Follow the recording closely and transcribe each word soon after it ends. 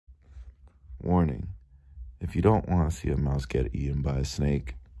Warning, if you don't want to see a mouse get eaten by a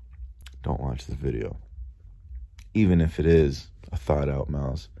snake, don't watch this video. Even if it is a thawed-out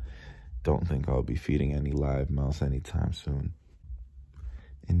mouse, don't think I'll be feeding any live mouse anytime soon.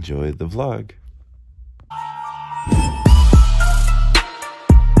 Enjoy the vlog.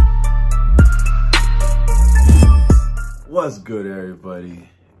 What's good, everybody?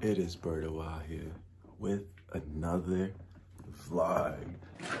 It is Birdo out here with another vlog.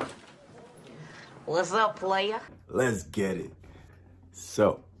 What's up, player? Let's get it.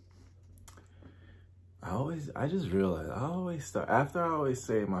 So, I just realized I always start, after I always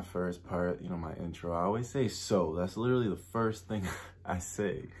say my first part, you know, my intro, I always say so. That's literally the first thing I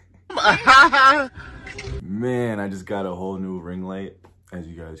say. Man, I just got a whole new ring light, as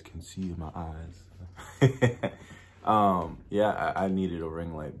you guys can see in my eyes. Yeah, I needed a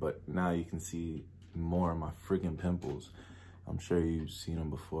ring light, but now you can see more of my freaking pimples. I'm sure you've seen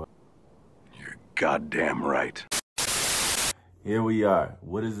them before. You're goddamn right. Here we are.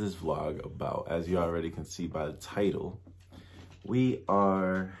 What is this vlog about? As you already can see by the title, we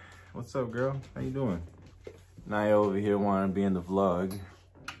are... What's up, girl? How you doing? Naya over here wanting to be in the vlog.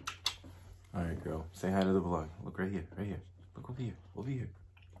 All right, girl. Say hi to the vlog. Look right here, right here. Look over here, over here.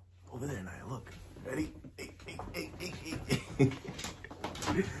 Over there, Naya, look. Ready? Hey, hey, hey, hey, hey.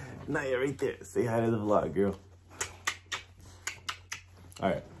 Naya, right there. Say hi to the vlog, girl.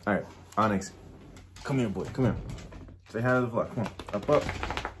 All right. Onyx, come here, boy, come here. Say hi to the vlog, come on.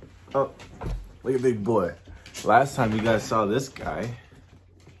 Up. Look at big boy. Last time you guys saw this guy,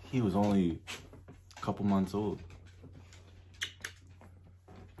 he was only a couple months old.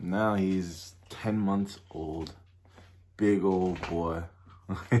 Now he's 10 months old. Big old boy.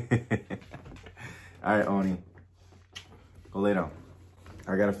 All right, Oni, go lay down.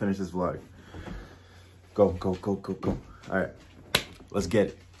 I gotta finish this vlog. Go. All right, let's get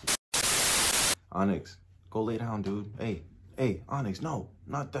it. Onyx, go lay down, dude. Hey, Onyx, no,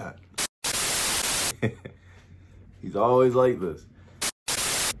 not that. He's always like this.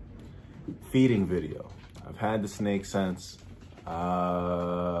 Feeding video. I've had the snake since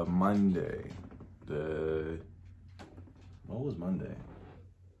Monday. What was Monday?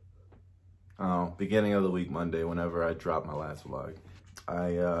 Beginning of the week, Monday, whenever I dropped my last vlog.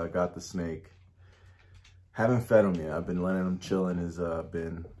 I got the snake. Haven't fed him yet. I've been letting him chill in his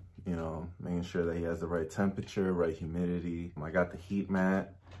bin, you know, making sure that he has the right temperature, right humidity. I got the heat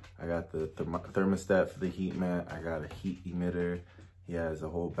mat. I got the thermostat for the heat mat. I got a heat emitter. He has a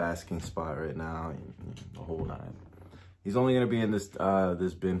whole basking spot right now, the whole nine. He's only gonna be in this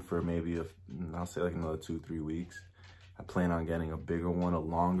this bin for maybe I'll say like another 2-3 weeks. I plan on getting a bigger one, a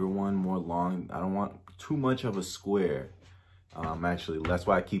longer one, more long. I don't want too much of a square. Actually, that's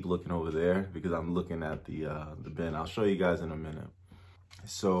why I keep looking over there, because I'm looking at the bin. I'll show you guys in a minute.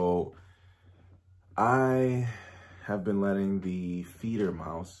 So I have been letting the feeder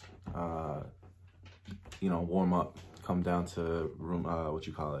mouse, you know, warm up, come down to room,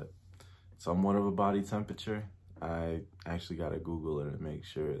 somewhat of a body temperature. I actually got to Google it and make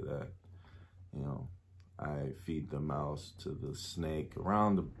sure that, you know, I feed the mouse to the snake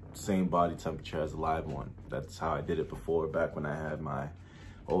around the same body temperature as a live one. That's how I did it before, back when I had my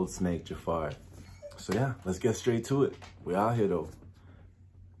old snake, Jafar. So yeah, let's get straight to it. We're out here though.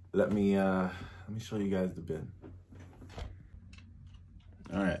 Let me show you guys the bin.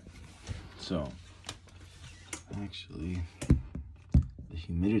 All right, so actually the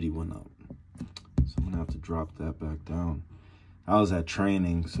humidity went up, so I'm gonna have to drop that back down. I was at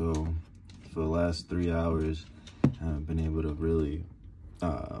training, so for the last 3 hours, I haven't been able to really,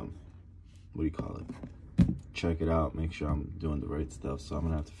 check it out, make sure I'm doing the right stuff. So I'm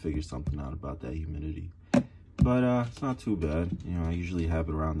gonna have to figure something out about that humidity. But it's not too bad. You know, I usually have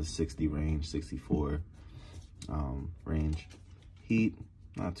it around the 60 range, 64 range. Heat,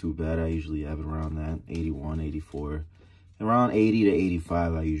 not too bad. I usually have it around that, 81, 84. Around 80 to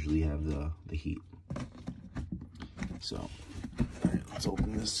 85, I usually have the heat. So, all right, let's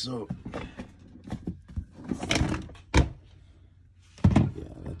open this up.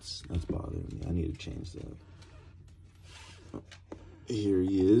 That's bothering me. I need to change that. Here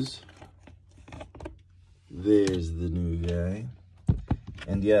he is. There's the new guy.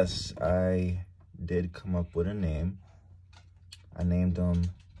 And yes, I did come up with a name. I named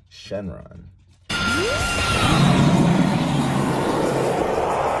him Shenron.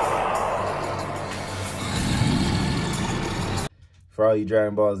 For all you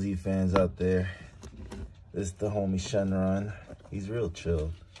Dragon Ball Z fans out there, this is the homie Shenron. He's real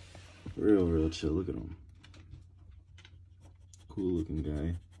chill. Real chill. Look at him. Cool looking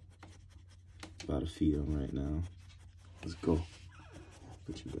guy. About to feed him right now. Let's go.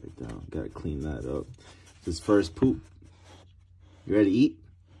 Put you back down. Gotta clean that up. His first poop. You ready to eat?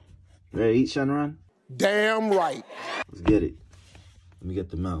 You ready to eat, Shenron? Damn right. Let's get it. Let me get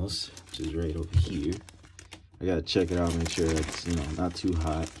the mouse, which is right over here. I gotta check it out, make sure it's, you know, not too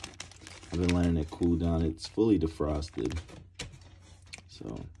hot. I've been letting it cool down. It's fully defrosted.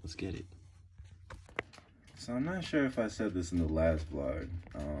 So let's get it. So I'm not sure if I said this in the last vlog,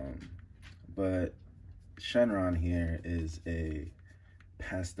 but Shenron here is a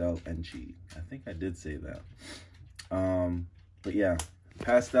pastel Enchi. I think I did say that. But yeah,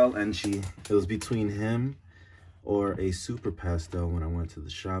 pastel Enchi. It was between him or a super pastel when I went to the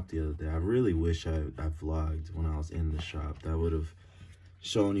shop the other day. I really wish I vlogged when I was in the shop. That would have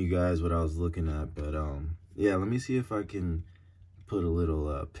shown you guys what I was looking at. But yeah, let me see if I can put a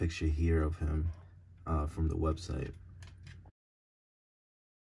little picture here of him from the website.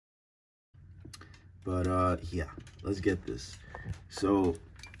 But yeah, let's get this. So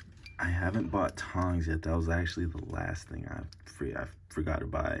I haven't bought tongs yet. That was actually the last thing I forgot to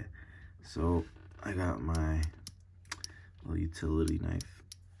buy. So I got my little utility knife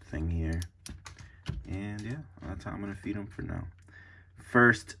thing here. And yeah, that's how I'm gonna feed him for now.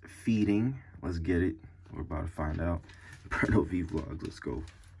 First feeding, let's get it. We're about to find out. Berto V Vlogs, let's go.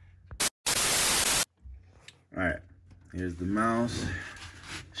 All right, here's the mouse.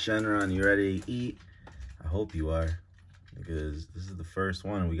 Shenron, you ready to eat? I hope you are, because this is the first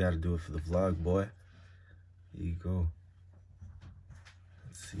one. We got to do it for the vlog, boy. Here you go.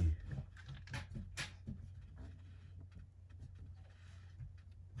 Let's see.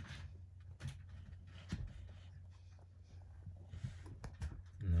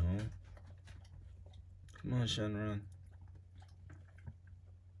 No. Come on, Shenron.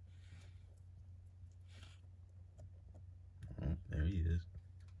 Oh, there he is.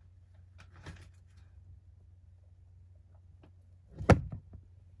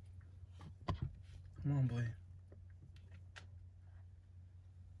 Come on, boy.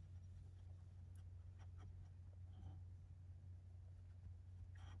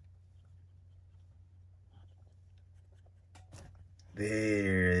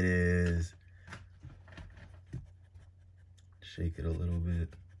 There it is. Shake it a little bit.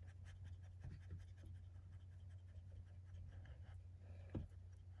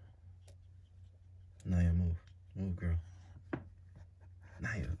 Naya, move. Move, girl.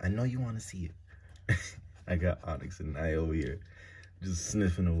 Naya, I know you want to see it. I got Onyx and Naya over here just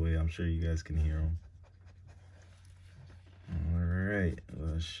sniffing away. I'm sure you guys can hear them. All right,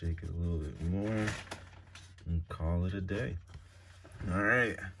 let's shake it a little bit more and call it a day. All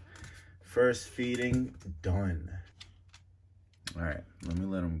right, first feeding done. All right, let me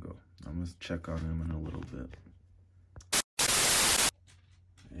let him go. I'm gonna check on him in a little bit.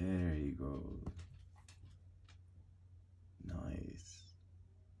 There you go. Nice.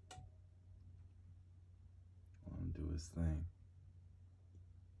 Let him do his thing.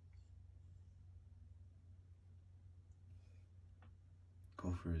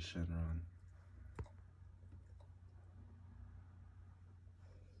 Go for it, Shenron.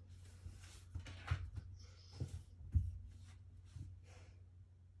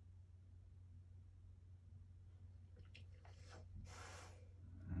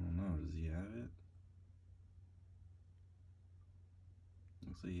 I don't know, does he have it?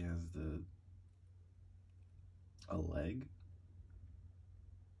 Looks like he has a leg.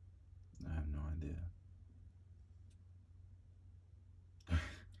 I have no idea.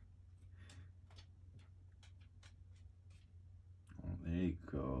 Oh, there you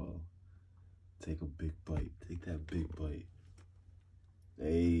go. Take a big bite. Take that big bite.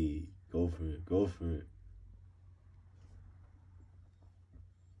 Hey, go for it. Go for it.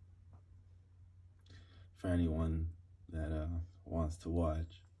 For anyone that wants to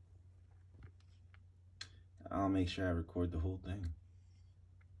watch, I'll make sure I record the whole thing.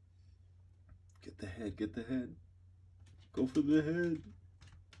 Get the head. Get the head. Go for the head.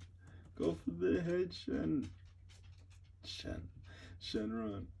 Go for the head, Shenron.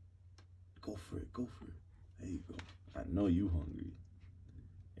 Go for it. Go for it. There you go. I know you hungry.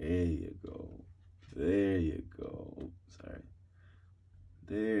 There you go. There you go. Oops, sorry.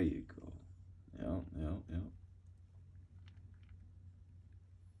 There you go. Yep.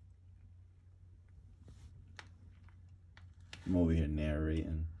 I'm over here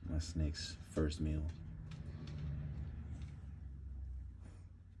narrating my snake's first meal.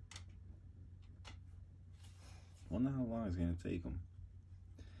 I wonder how long it's gonna take him.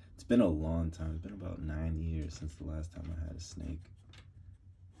 It's been a long time. It's been about 9 years since the last time I had a snake.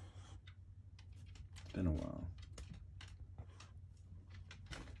 It's been a while.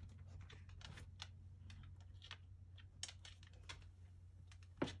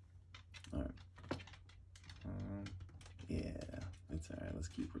 It's all right, let's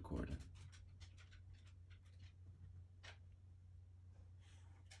keep recording.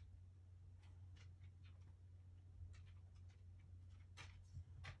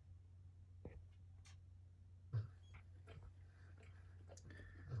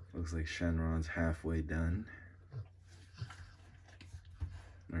 Looks like Shenron's halfway done.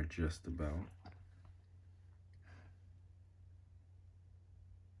 Or just about.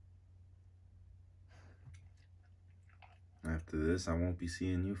 After this, I won't be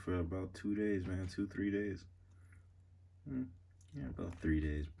seeing you for about 2 days, man. 2-3 days. Yeah, about 3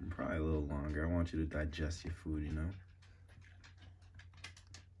 days. Probably a little longer. I want you to digest your food, you know?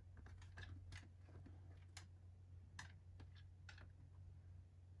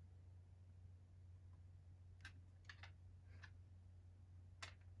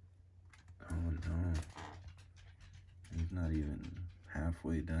 Oh no. He's not even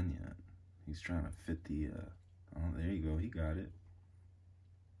halfway done yet. He's trying to fit the, oh, there you go. He got it.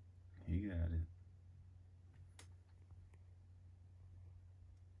 He got it.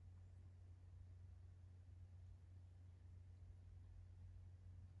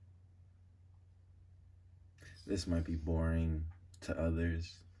 This might be boring to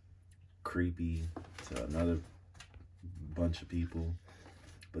others, creepy to another bunch of people,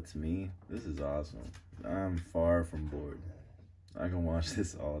 but to me, this is awesome. I'm far from bored. I can watch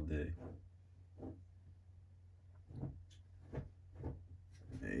this all day.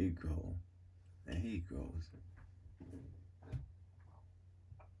 There you go. There he goes.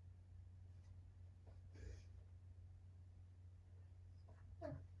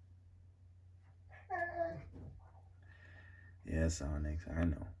 Yes, Onyx, I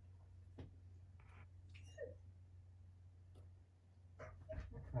know.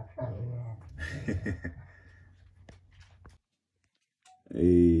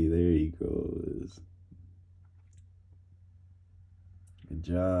 Hey, there he goes. Good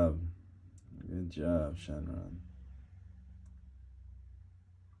job. Good job, Shenron.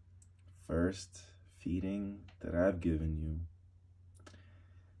 First feeding that I've given you.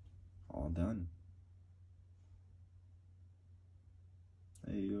 All done.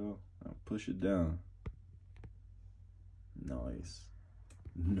 There you go. Now push it down. Nice.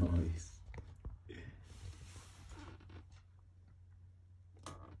 Nice.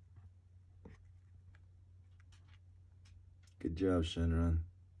 Good job, Shenron.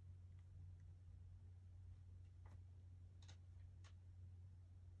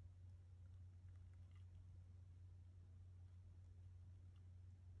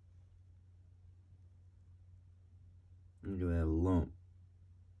 Look at that lump.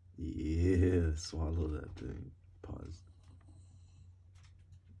 Yeah, swallow that thing. Pause.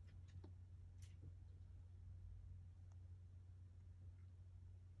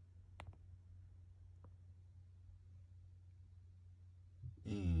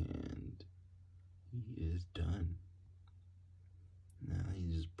 And he is done. Now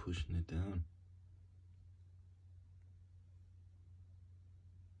he's just pushing it down.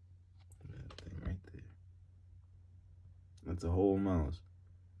 That thing right there. That's a whole mouse.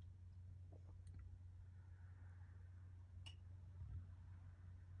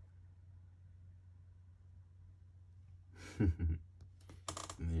 There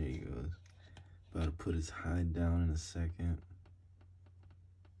he goes. About to put his hide down in a second.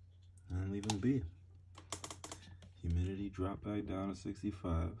 And leave him be. Humidity dropped back down to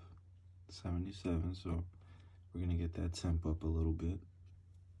 65, 77, so we're gonna get that temp up a little bit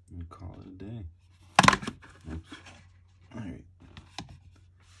and call it a day. Oops. All right.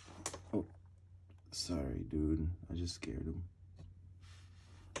 Oh, sorry, dude. I just scared him.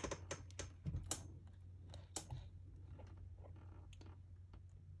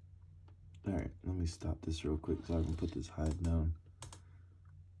 All right, let me stop this real quick so I can put this hide down.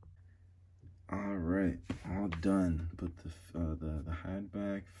 All right, all done. Put the hide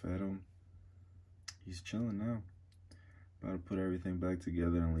back, fed him. He's chilling now. About to put everything back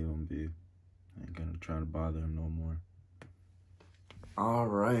together and leave him be. I ain't gonna try to bother him no more. All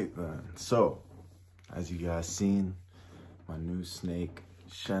right then. So, as you guys seen, my new snake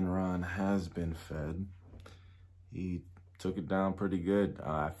Shenron has been fed. He took it down pretty good.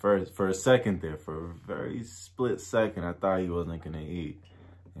 For a second there, for a very split second, I thought he wasn't gonna eat.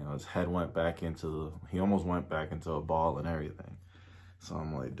 You know, his head went back into he almost went back into a ball and everything. So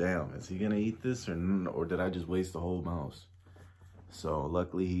I'm like, damn, is he gonna eat this or did I just waste the whole mouse? So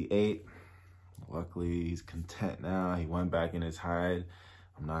luckily he ate. Luckily he's content now. He went back in his hide.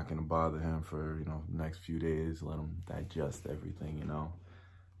 I'm not gonna bother him for, you know, the next few days. Let him digest everything, you know.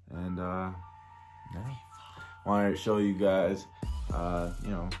 And yeah. Wanted to show you guys,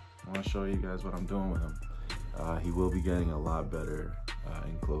 you know, I want to show you guys what I'm doing with him. He will be getting a lot better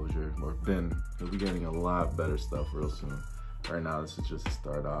enclosure, he'll be getting a lot better stuff real soon. Right now, this is just to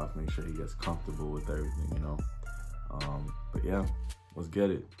start off, make sure he gets comfortable with everything, you know? But yeah, let's get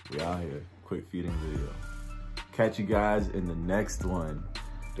it. We out here. Quick feeding video. Catch you guys in the next one.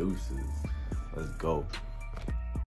 Deuces. Let's go.